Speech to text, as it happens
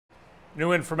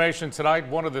New information tonight.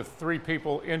 One of the 3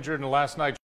 people injured in last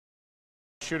night's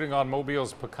shooting on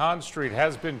Mobile's Pecan Street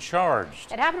has been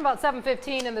charged. It happened about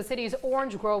 7:15 in the city's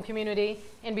Orange Grove community.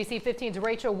 NBC 15's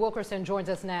Rachel Wilkerson joins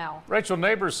us now. Rachel,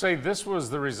 neighbors say this was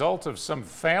the result of some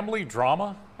family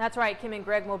drama. That's right, Kim and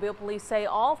Greg. Mobile police say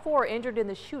all 4 injured in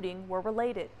the shooting were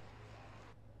related.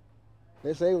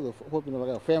 They say it was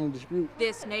like a family dispute.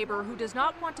 This neighbor, who does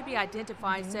not want to be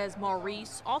identified, says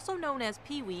Maurice, also known as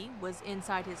Pee Wee, was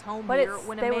inside his home here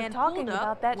when a man pulled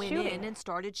up, went in and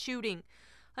started shooting.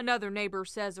 Another neighbor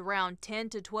says around 10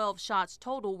 to 12 shots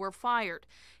total were fired.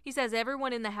 He says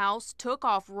everyone in the house took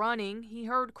off running. He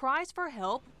heard cries for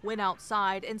help, went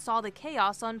outside, and saw the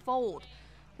chaos unfold.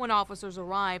 When officers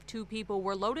arrived, 2 people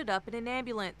were loaded up in an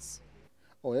ambulance.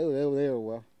 Oh, they were there.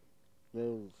 Well,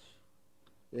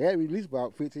 they had released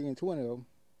about 15 and 20 of them.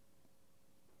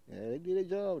 Yeah, they did their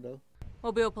job, though.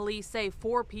 Mobile police say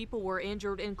 4 people were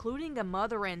injured, including a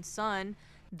mother and son.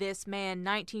 This man,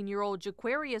 19-year-old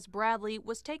Jaquarius Bradley,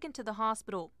 was taken to the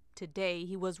hospital. Today,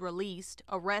 he was released,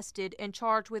 arrested, and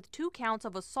charged with 2 counts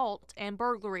of assault and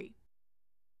burglary.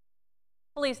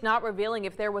 Police not revealing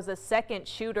if there was a second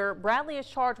shooter. Bradley is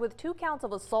charged with 2 counts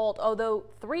of assault, although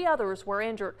 3 others were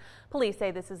injured. Police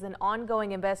say this is an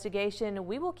ongoing investigation.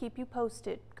 We will keep you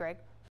posted. Greg?